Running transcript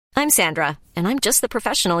I'm Sandra, and I'm just the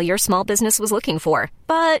professional your small business was looking for.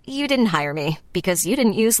 But you didn't hire me because you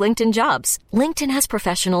didn't use LinkedIn Jobs. LinkedIn has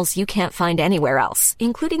professionals you can't find anywhere else,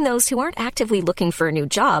 including those who aren't actively looking for a new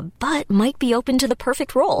job, but might be open to the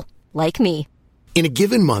perfect role, like me. In a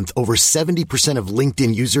given month, over 70% of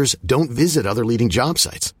LinkedIn users don't visit other leading job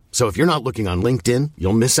sites. So if you're not looking on LinkedIn,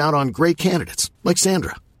 you'll miss out on great candidates like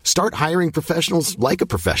Sandra. Start hiring professionals like a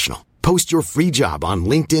professional. Post your free job on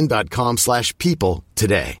linkedin.com/people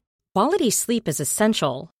today. Quality sleep is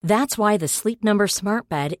essential. That's why the Sleep Number Smart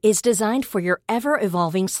Bed is designed for your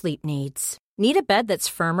ever-evolving sleep needs. Need a bed that's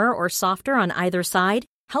firmer or softer on either side?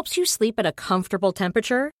 Helps you sleep at a comfortable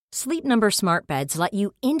temperature? Sleep Number Smart Beds let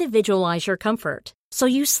you individualize your comfort, so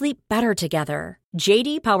you sleep better together.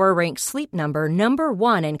 J.D. Power ranks Sleep Number number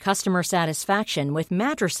 1 in customer satisfaction with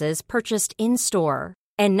mattresses purchased in-store.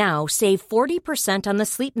 And now, save 40% on the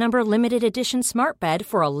Sleep Number Limited Edition Smart Bed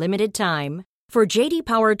for a limited time. For J.D.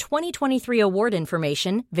 Power 2023 award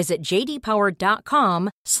information, visit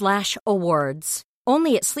jdpower.com/awards.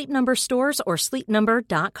 Only at Sleep Number stores or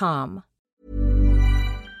sleepnumber.com.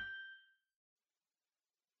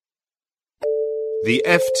 The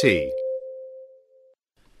FT.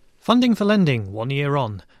 Funding for lending 1 year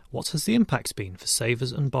on. What has the impact been for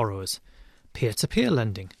savers and borrowers? Peer-to-peer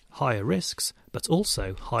lending, higher risks, but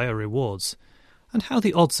also higher rewards. And how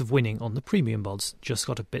the odds of winning on the premium odds just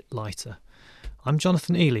got a bit lighter. I'm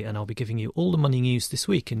Jonathan Ely, and I'll be giving you all the money news this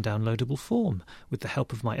week in downloadable form, with the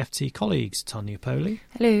help of my FT colleagues Tanya Poley.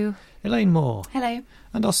 Hello. Elaine Moore. Hello.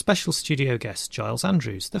 And our special studio guest, Giles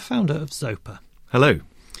Andrews, the founder of Zopa. Hello.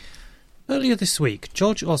 Earlier this week,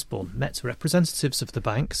 George Osborne met representatives of the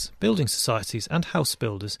banks, building societies and house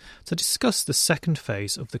builders to discuss the second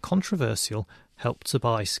phase of the controversial Help to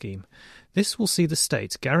Buy scheme. This will see the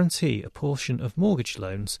state guarantee a portion of mortgage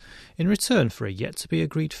loans in return for a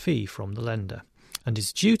yet-to-be-agreed fee from the lender, and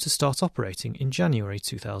is due to start operating in January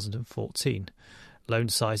 2014. Loan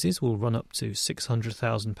sizes will run up to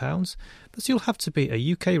 £600,000, but you'll have to be a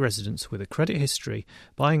UK resident with a credit history,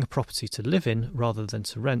 buying a property to live in rather than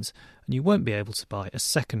to rent, and you won't be able to buy a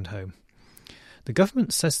second home. The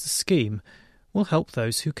government says the scheme will help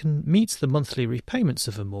those who can meet the monthly repayments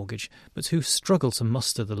of a mortgage, but who struggle to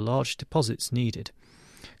muster the large deposits needed.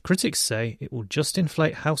 Critics say it will just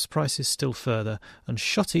inflate house prices still further and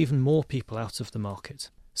shut even more people out of the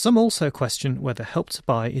market. Some also question whether Help to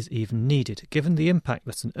Buy is even needed, given the impact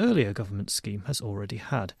that an earlier government scheme has already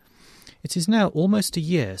had. It is now almost a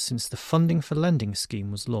year since the Funding for Lending scheme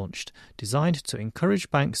was launched, designed to encourage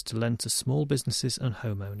banks to lend to small businesses and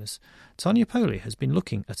homeowners. Tanya Poley has been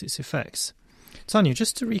looking at its effects. Tanya,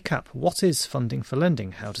 just to recap, what is Funding for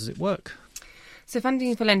Lending? How does it work? So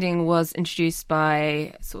Funding for Lending was introduced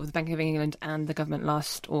by sort of the Bank of England and the government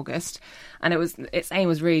last August, and its aim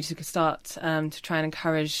was really to start to try and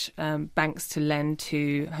encourage banks to lend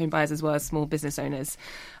to home buyers as well as small business owners,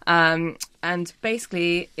 and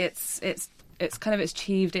basically it's kind of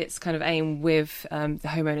achieved its kind of aim with the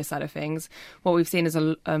homeowner side of things. What we've seen is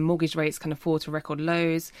a mortgage rates kind of fall to record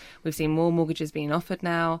lows. We've seen more mortgages being offered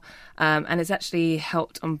now, and it's actually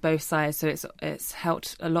helped on both sides. So it's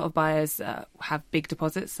helped a lot of buyers have big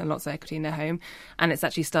deposits and lots of equity in their home, and it's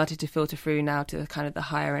actually started to filter through now to kind of the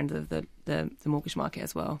higher end of the mortgage market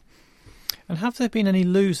as well. And have there been any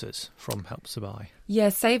losers from Help to Buy? Yeah,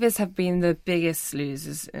 savers have been the biggest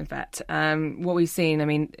losers, in fact. What we've seen, I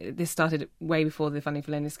mean, this started way before the Funding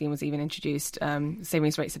for Lending scheme was even introduced.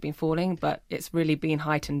 Savings rates have been falling, but it's really been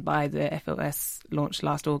heightened by the FOS launch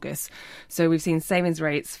last August. So we've seen savings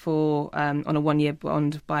rates fall on a one-year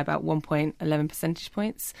bond by about 1.11 percentage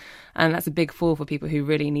points. And that's a big fall for people who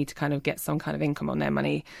really need to kind of get some kind of income on their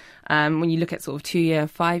money. When you look at sort of 2-year,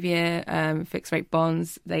 5-year fixed-rate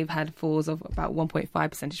bonds, they've had falls of about 1.5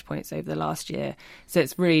 percentage points over the last year. So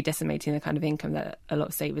it's really decimating the kind of income that a lot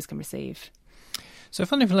of savers can receive. So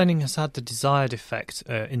Funding for Lending has had the desired effect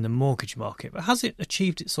in the mortgage market, but has it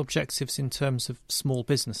achieved its objectives in terms of small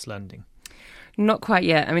business lending? Not quite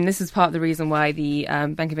yet. I mean, this is part of the reason why the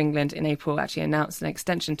Bank of England in April actually announced an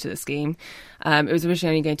extension to the scheme. It was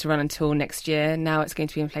originally only going to run until next year. Now it's going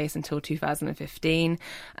to be in place until 2015.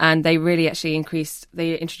 And they really actually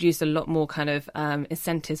introduced a lot more kind of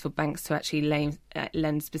incentives for banks to actually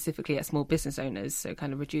lend specifically at small business owners. So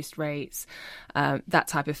kind of reduced rates, that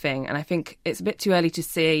type of thing. And I think it's a bit too early to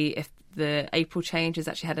see if the April change has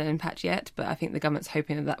actually had an impact yet, but I think the government's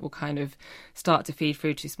hoping that will kind of start to feed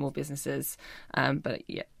through to small businesses. But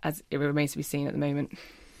yeah, as it remains to be seen at the moment.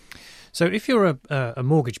 So if you're a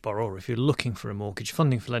mortgage borrower, or if you're looking for a mortgage,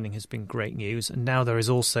 Funding for Lending has been great news. And now there is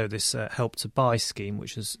also this Help to Buy scheme,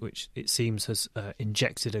 which it seems has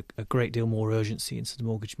injected a great deal more urgency into the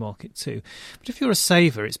mortgage market too. But if you're a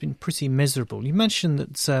saver, it's been pretty miserable. You mentioned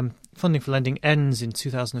that Funding for Lending ends in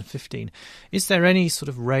 2015. Is there any sort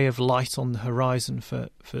of ray of light on the horizon for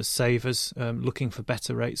savers looking for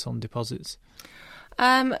better rates on deposits?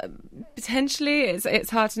 Potentially, it's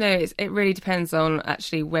hard to know. It really depends on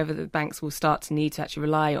actually whether the banks will start to need to actually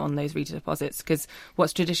rely on those retail deposits, because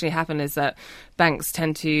what's traditionally happened is that banks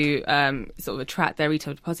tend to sort of attract their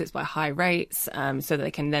retail deposits by high rates so that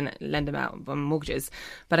they can then lend them out on mortgages.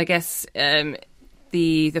 But I guess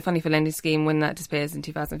the Funding for Lending scheme, when that disappears in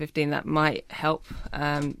 2015, that might help,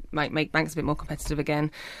 might make banks a bit more competitive again.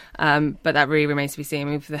 But that really remains to be seen.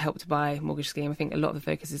 I mean, for the Help to Buy mortgage scheme, I think a lot of the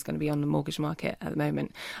focus is going to be on the mortgage market at the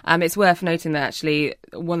moment. It's worth noting that actually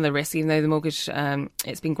one of the risks, even though the mortgage,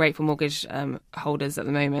 it's been great for mortgage holders at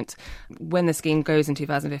the moment, when the scheme goes in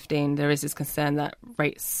 2015, there is this concern that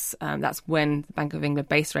rates, that's when the Bank of England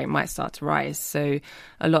base rate might start to rise. So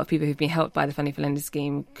a lot of people who've been helped by the Funding for Lending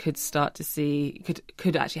scheme could start to see,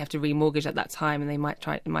 could actually have to remortgage at that time, and they might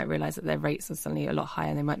realise that their rates are suddenly a lot higher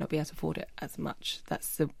and they might not be able to afford it as much.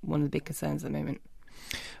 That's one of the big concerns at the moment.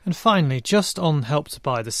 And finally, just on Help to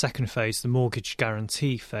Buy, the second phase, the mortgage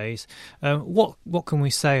guarantee phase, what can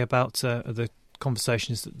we say about the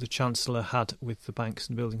conversations that the Chancellor had with the banks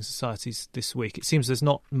and building societies this week? It seems there's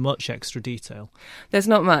not much extra detail. There's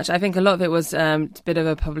not much. I think a lot of it was a bit of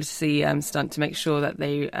a publicity stunt to make sure that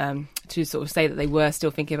they, to sort of say that they were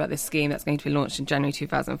still thinking about this scheme that's going to be launched in January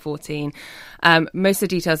 2014. Most of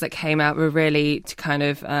the details that came out were really to kind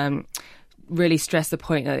of really stress the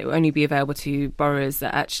point that it will only be available to borrowers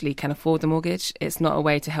that actually can afford the mortgage. It's not a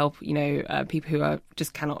way to help, people who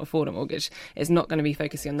just cannot afford a mortgage. It's not going to be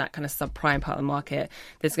focusing on that kind of subprime part of the market.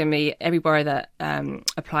 There's going to be every borrower that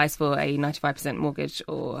applies for a 95% mortgage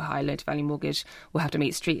or high loan-to-value mortgage will have to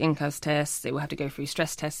meet street income tests. It will have to go through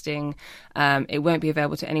stress testing. It won't be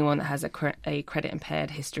available to anyone that has a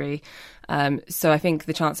credit-impaired history. So I think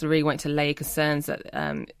the Chancellor really wanted to lay concerns that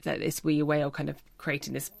this will be a way of kind of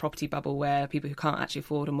creating this property bubble where people who can't actually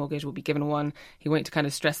afford a mortgage will be given one. He wanted to kind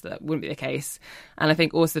of stress that wouldn't be the case. And I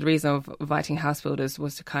think also the reason of inviting house builders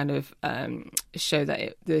was to kind of show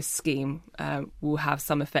that this scheme will have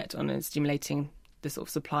some effect on stimulating the sort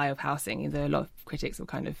of supply of housing, though a lot of critics have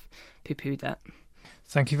kind of poo-pooed that.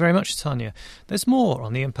 Thank you very much, Tanya. There's more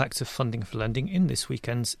on the impact of Funding for Lending in this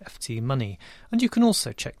weekend's FT Money, and you can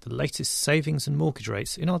also check the latest savings and mortgage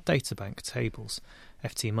rates in our databank tables.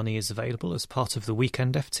 FT Money is available as part of the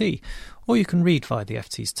Weekend FT, or you can read via the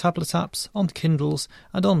FT's tablet apps, on Kindles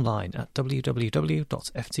and online at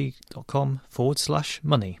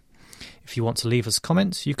www.ft.com/money. If you want to leave us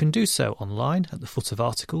comments, you can do so online at the foot of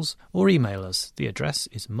articles or email us. The address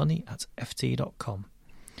is money@ft.com.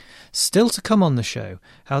 Still to come on the show,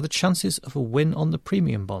 how the chances of a win on the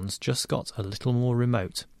premium bonds just got a little more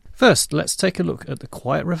remote. First, let's take a look at the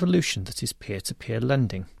quiet revolution that is peer-to-peer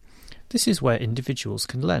lending. This is where individuals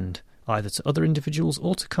can lend, either to other individuals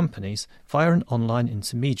or to companies, via an online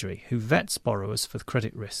intermediary who vets borrowers for the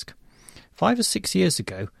credit risk. 5 or 6 years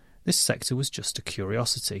ago, this sector was just a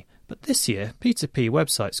curiosity, but this year P2P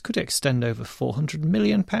websites could extend over £400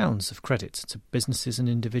 million of credit to businesses and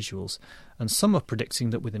individuals, and some are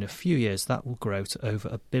predicting that within a few years that will grow to over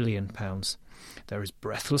 £1 billion. There is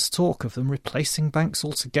breathless talk of them replacing banks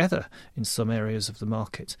altogether in some areas of the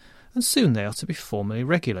market, and soon they are to be formally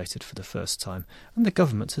regulated for the first time, and the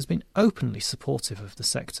government has been openly supportive of the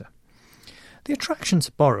sector. The attraction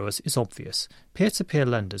to borrowers is obvious. Peer-to-peer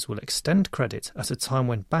lenders will extend credit at a time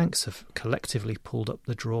when banks have collectively pulled up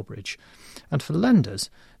the drawbridge. And for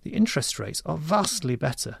lenders, the interest rates are vastly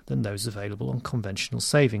better than those available on conventional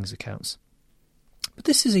savings accounts. But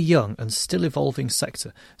this is a young and still evolving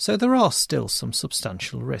sector, so there are still some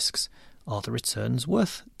substantial risks. Are the returns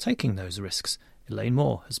worth taking those risks? Elaine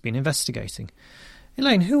Moore has been investigating.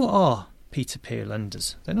 Elaine, who are peer-to-peer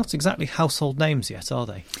lenders? They're not exactly household names yet, are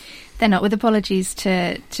they? They're not. With apologies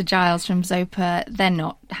to Giles from Zopa, they're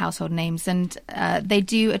not household names, and they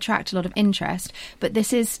do attract a lot of interest. But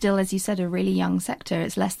this is still, as you said, a really young sector.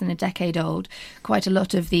 It's less than a decade old. Quite a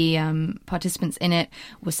lot of the participants in it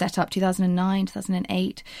were set up 2009,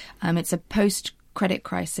 2008. It's a post-credit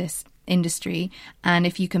crisis industry, and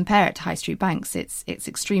if you compare it to high street banks, it's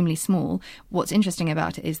extremely small. What's interesting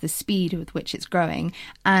about it is the speed with which it's growing,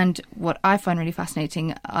 and what I find really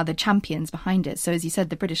fascinating are the champions behind it. So as you said,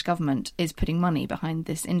 the British government is putting money behind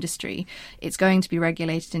this industry. It's going to be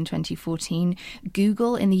regulated in 2014.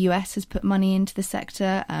 Google in the US has put money into the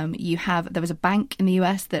sector. There was a bank in the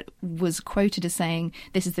US that was quoted as saying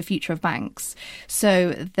this is the future of banks.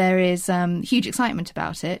 So there is huge excitement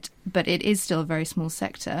about it, but it is still a very small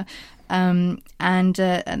sector. And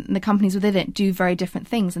the companies within it do very different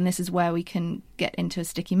things. And this is where we can get into a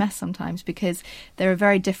sticky mess sometimes, because there are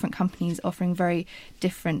very different companies offering very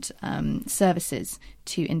different services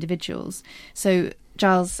to individuals. So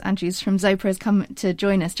Giles Andrews from Zopa has come to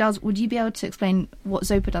join us. Giles, would you be able to explain what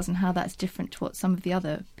Zopa does and how that's different to what some of the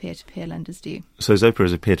other peer-to-peer lenders do? So Zopa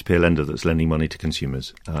is a peer-to-peer lender that's lending money to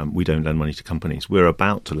consumers. We don't lend money to companies. We're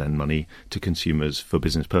about to lend money to consumers for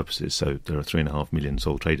business purposes. So there are 3.5 million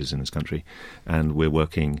sole traders in this country, and we're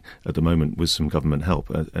working at the moment with some government help,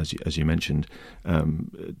 as you mentioned,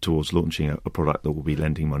 towards launching a product that will be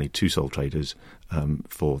lending money to sole traders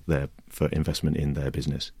for investment in their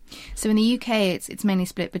business. So in the UK, it's mainly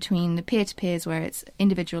split between the peer-to-peers, where it's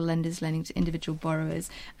individual lenders lending to individual borrowers,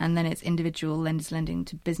 and then it's individual lenders lending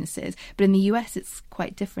to businesses. But in the US, it's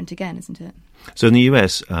quite different again, isn't it? So in the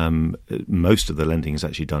US, most of the lending is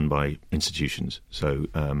actually done by institutions. So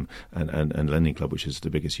and Lending Club, which is the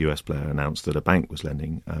biggest US player, announced that a bank was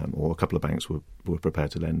lending, or a couple of banks were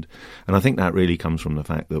prepared to lend. And I think that really comes from the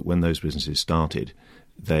fact that when those businesses started,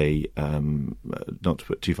 they, not to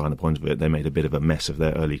put too fine a point of it, they made a bit of a mess of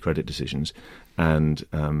their early credit decisions, and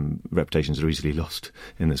reputations are easily lost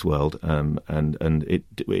in this world. And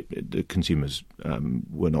the consumers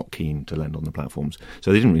were not keen to lend on the platforms,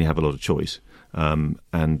 so they didn't really have a lot of choice. And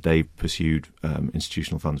they pursued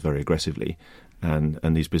institutional funds very aggressively, and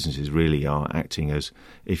these businesses really are acting as,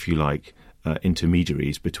 if you like,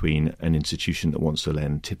 intermediaries between an institution that wants to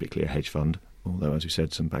lend, typically a hedge fund, although, as we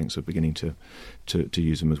said, some banks are beginning to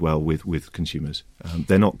use them as well with consumers.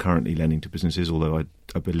 They're not currently lending to businesses, although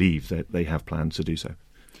I believe that they have plans to do so.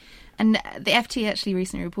 And the FT actually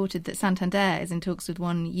recently reported that Santander is in talks with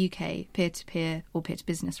one UK peer-to-peer, or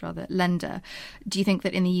peer-to-business rather, lender. Do you think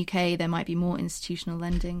that in the UK there might be more institutional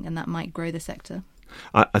lending and that might grow the sector?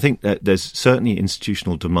 I think that there's certainly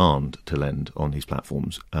institutional demand to lend on these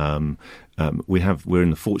platforms. We're in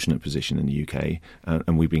the fortunate position in the UK,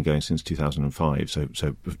 and we've been going since 2005, so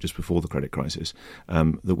just before the credit crisis,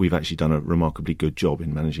 that we've actually done a remarkably good job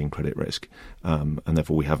in managing credit risk, and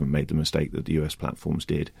therefore we haven't made the mistake that the US platforms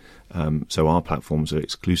did. So our platforms are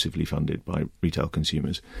exclusively funded by retail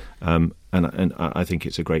consumers, and I think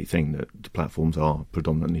it's a great thing that the platforms are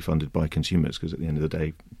predominantly funded by consumers, because at the end of the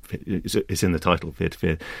day, it's in the title,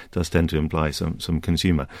 peer-to-peer does tend to imply some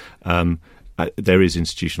consumer. There is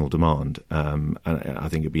institutional demand, and I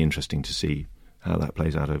think it'd be interesting to see how that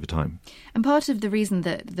plays out over time. And part of the reason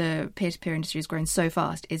that the peer-to-peer industry has grown so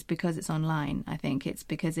fast is because it's online. I think it's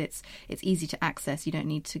because it's easy to access. You don't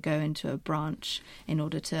need to go into a branch in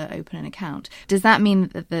order to open an account. Does that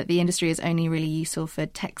mean that the industry is only really useful for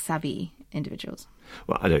tech-savvy individuals?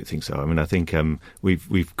 Well, I don't think so. I mean, I think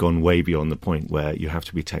we've gone way beyond the point where you have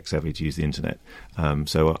to be tech savvy to use the internet.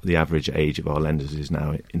 So the average age of our lenders is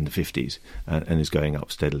now in the 50s and is going up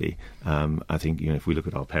steadily. I think if we look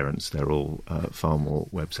at our parents, they're all far more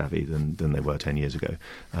web savvy than they were 10 years ago.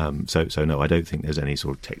 So no, I don't think there's any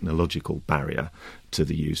sort of technological barrier to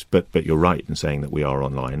the use. But you're right in saying that we are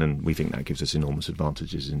online, and we think that gives us enormous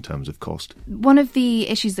advantages in terms of cost. One of the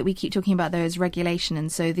issues that we keep talking about, though, is regulation, and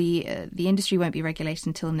so the industry won't be regulated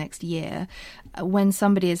until next year. When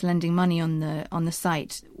somebody is lending money on the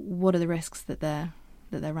site, what are the risks that they're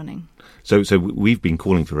running? So we've been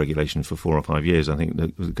calling for regulation for 4 or 5 years. I think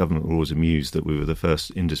the government were always amused that we were the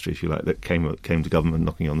first industry, if you like, that came to government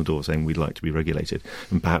knocking on the door saying we'd like to be regulated.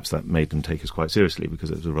 And perhaps that made them take us quite seriously,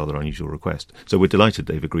 because it was a rather unusual request. So we're delighted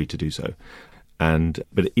they've agreed to do so.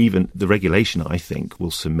 But even the regulation, I think, will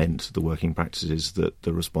cement the working practices that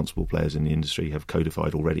the responsible players in the industry have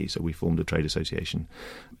codified already. So we formed a trade association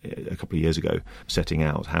a couple of years ago, setting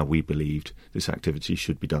out how we believed this activity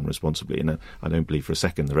should be done responsibly. And I don't believe for a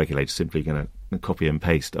second the regulator's simply going to copy and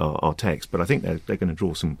paste our text, but I think they're going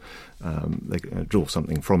to draw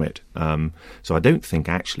something from it. So I don't think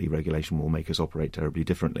actually regulation will make us operate terribly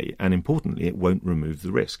differently. And importantly, it won't remove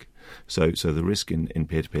the risk. So the risk in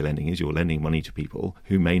peer-to-peer lending is you're lending money to people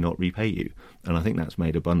who may not repay you. And I think that's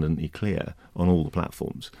made abundantly clear on all the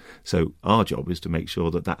platforms. So our job is to make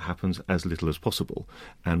sure that happens as little as possible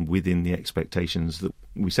and within the expectations that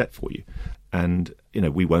we set for you. And,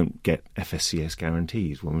 we won't get FSCS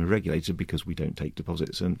guarantees when we're regulated because we don't take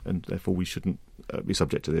deposits and therefore we shouldn't be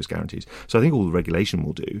subject to those guarantees. So I think all the regulation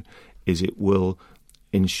will do is it will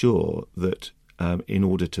ensure that in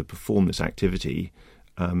order to perform this activity,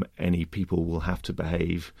 any people will have to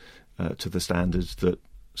behave to the standards that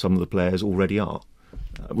some of the players already are,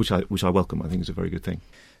 which I welcome. I think is a very good thing.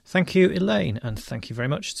 Thank you, Elaine, and thank you very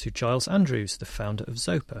much to Giles Andrews, the founder of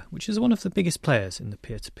Zopa, which is one of the biggest players in the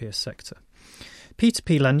peer-to-peer sector.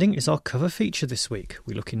 P2P lending is our cover feature this week.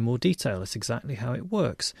 We look in more detail at exactly how it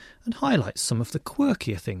works and highlight some of the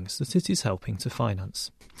quirkier things that it is helping to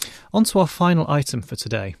finance. On to our final item for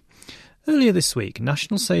today. Earlier this week,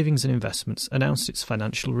 National Savings and Investments announced its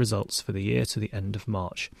financial results for the year to the end of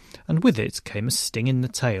March, and with it came a sting in the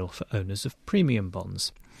tail for owners of premium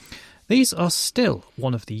bonds. These are still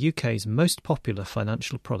one of the UK's most popular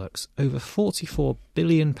financial products. Over £44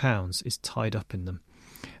 billion is tied up in them.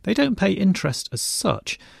 They don't pay interest as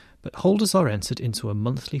such, but holders are entered into a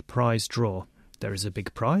monthly prize draw. There is a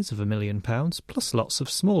big prize of £1 million, plus lots of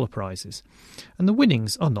smaller prizes, and the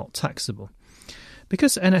winnings are not taxable.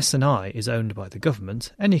 Because NS&I is owned by the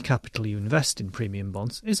government, any capital you invest in premium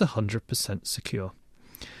bonds is 100% secure.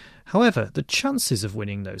 However, the chances of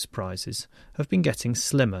winning those prizes have been getting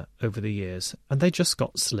slimmer over the years, and they just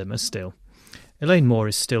got slimmer still. Elaine Moore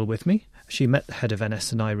is still with me. She met the head of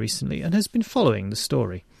NS&I recently and has been following the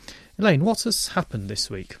story. Elaine, what has happened this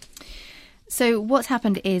week? So what's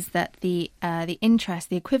happened is that the interest,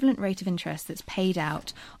 the equivalent rate of interest that's paid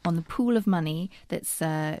out on the pool of money that's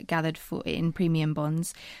gathered in premium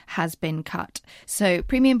bonds has been cut. So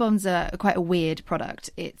premium bonds are quite a weird product.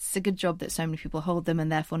 It's a good job that so many people hold them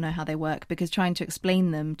and therefore know how they work, because trying to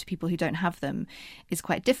explain them to people who don't have them is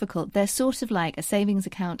quite difficult. They're sort of like a savings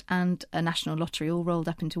account and a national lottery all rolled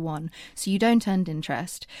up into one. So you don't earn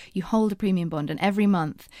interest, you hold a premium bond, and every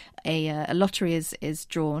month a lottery is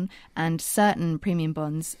drawn and certain premium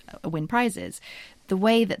bonds win prizes. The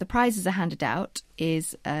way that the prizes are handed out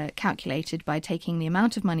is calculated by taking the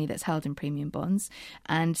amount of money that's held in premium bonds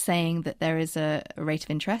and saying that there is a rate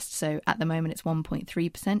of interest. So at the moment it's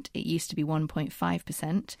 1.3%. It used to be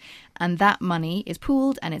 1.5%. And that money is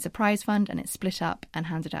pooled and it's a prize fund and it's split up and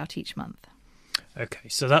handed out each month. Okay,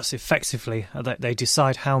 so that's effectively, they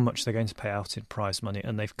decide how much they're going to pay out in prize money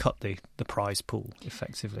and they've cut the prize pool,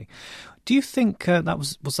 effectively. Do you think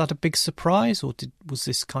was that a big surprise, or was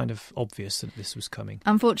this kind of obvious that this was coming?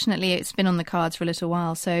 Unfortunately, it's been on the cards for a little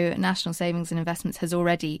while. So National Savings and Investments has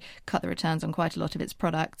already cut the returns on quite a lot of its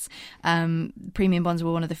products. Premium bonds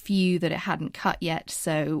were one of the few that it hadn't cut yet,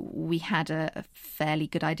 so we had a fairly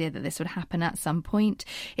good idea that this would happen at some point.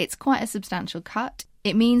 It's quite a substantial cut.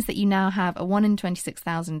 It means that you now have a 1 in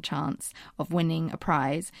 26,000 chance of winning a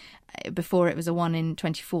prize. Before it was a 1 in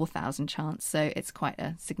 24,000 chance, so it's quite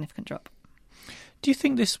a significant drop. Do you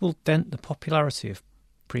think this will dent the popularity of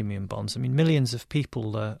premium bonds? I mean, millions of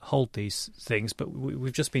people hold these things, but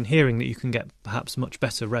we've just been hearing that you can get perhaps much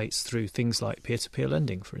better rates through things like peer-to-peer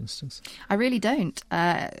lending, for instance. I really don't,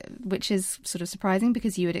 which is sort of surprising,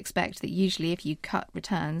 because you would expect that usually if you cut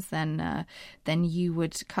returns, then you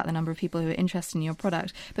would cut the number of people who are interested in your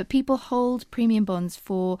product. But people hold premium bonds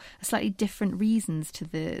for slightly different reasons to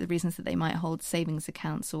the reasons that they might hold savings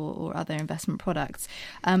accounts or other investment products.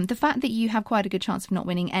 The fact that you have quite a good chance of not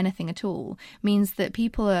winning anything at all means that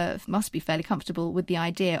people must be fairly comfortable with the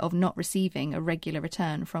idea of not receiving a regular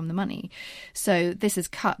return from the money. So this has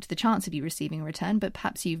cut the chance of you receiving a return, but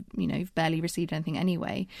perhaps you've barely received anything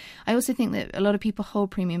anyway. I also think that a lot of people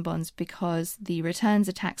hold premium bonds because the returns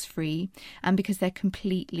are tax-free and because they're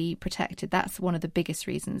completely protected. That's one of the biggest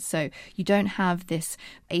reasons. So you don't have this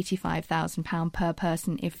 £85,000 per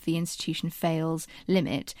person if the institution fails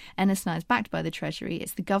limit. NS&I is backed by the Treasury.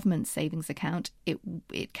 It's the government's savings account.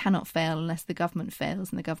 It cannot fail unless the government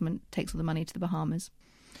fails and the government takes all the money to the Bahamas.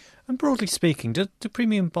 And broadly speaking, do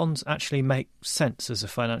premium bonds actually make sense as a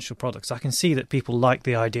financial product? I can see that people like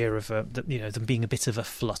the idea of them being a bit of a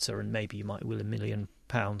flutter, and maybe you might win £1 million,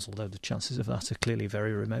 although the chances of that are clearly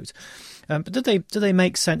very remote. But do they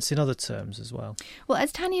make sense in other terms as well? Well,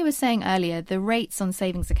 as Tanya was saying earlier, the rates on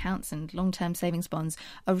savings accounts and long-term savings bonds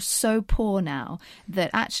are so poor now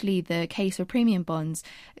that actually the case for premium bonds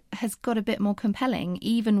has got a bit more compelling,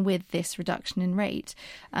 even with this reduction in rate.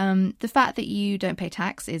 The fact that you don't pay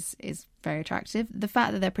tax is very attractive. The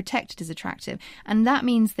fact that they're protected is attractive. And that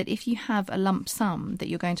means that if you have a lump sum that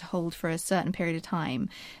you're going to hold for a certain period of time,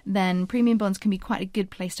 then premium bonds can be quite a good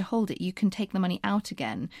place to hold it. You can take the money out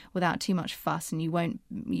again without too much fuss, and you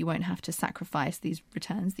won't have to sacrifice these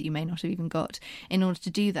returns that you may not have even got in order to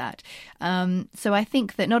do that. So I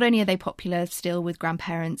think that not only are they popular still with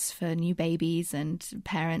grandparents for new babies and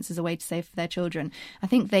parents as a way to save for their children, I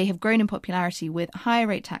think they have grown in popularity with higher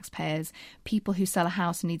rate taxpayers, people who sell a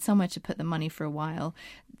house and need somewhere to put the money for a while.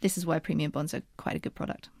 This is why premium bonds are quite a good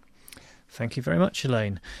product. Thank you very much,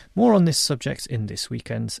 Elaine. More on this subject in this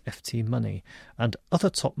weekend's FT Money, and other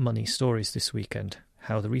top money stories this weekend: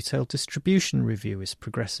 how the retail distribution review is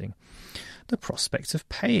progressing, the prospect of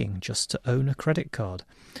paying just to own a credit card,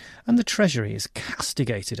 and the Treasury is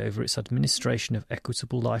castigated over its administration of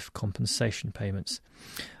equitable life compensation payments.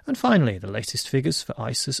 And finally, the latest figures for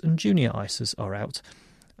ISAs and junior ISAs are out.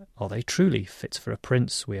 Are they truly fit for a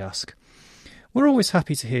prince, we ask? We're always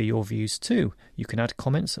happy to hear your views too. You can add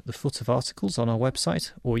comments at the foot of articles on our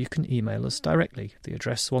website, or you can email us directly. The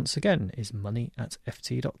address once again is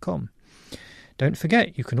money@ft.com. Don't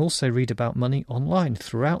forget, you can also read about money online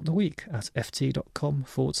throughout the week at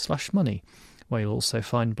ft.com/money, where you'll also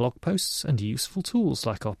find blog posts and useful tools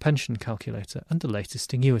like our pension calculator and the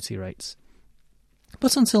latest annuity rates.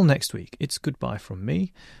 But until next week, it's goodbye from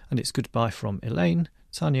me, and it's goodbye from Elaine,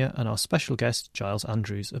 Tanya, and our special guest, Giles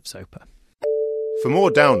Andrews of Zopa. For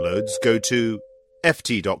more downloads, go to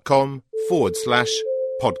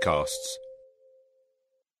ft.com/podcasts.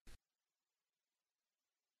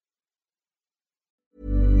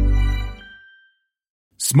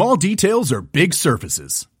 Small details are big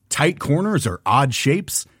surfaces. Tight corners are odd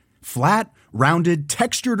shapes. Flat, rounded,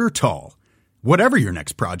 textured, or tall. Whatever your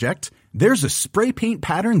next project, there's a spray paint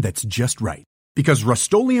pattern that's just right. Because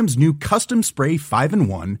Rust-Oleum's new Custom Spray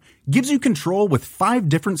 5-in-1 gives you control with 5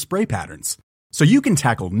 different spray patterns. So you can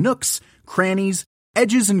tackle nooks, crannies,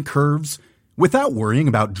 edges, and curves without worrying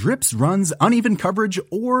about drips, runs, uneven coverage,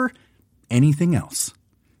 or anything else.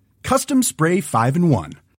 Custom Spray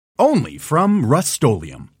 5-in-1. Only from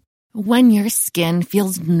Rust-Oleum. When your skin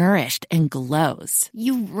feels nourished and glows,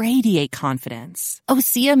 you radiate confidence.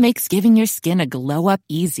 Osea makes giving your skin a glow-up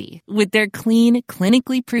easy with their clean,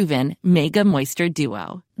 clinically proven Mega Moisture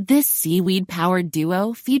Duo. This seaweed-powered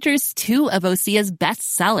duo features 2 of Osea's best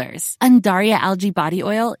sellers, Undaria Algae Body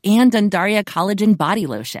Oil and Undaria Collagen Body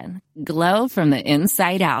Lotion. Glow from the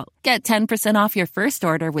inside out. Get 10% off your first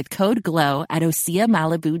order with code GLOW at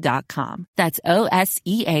OseaMalibu.com. That's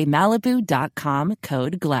OSEA Malibu.com,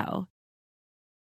 code GLOW.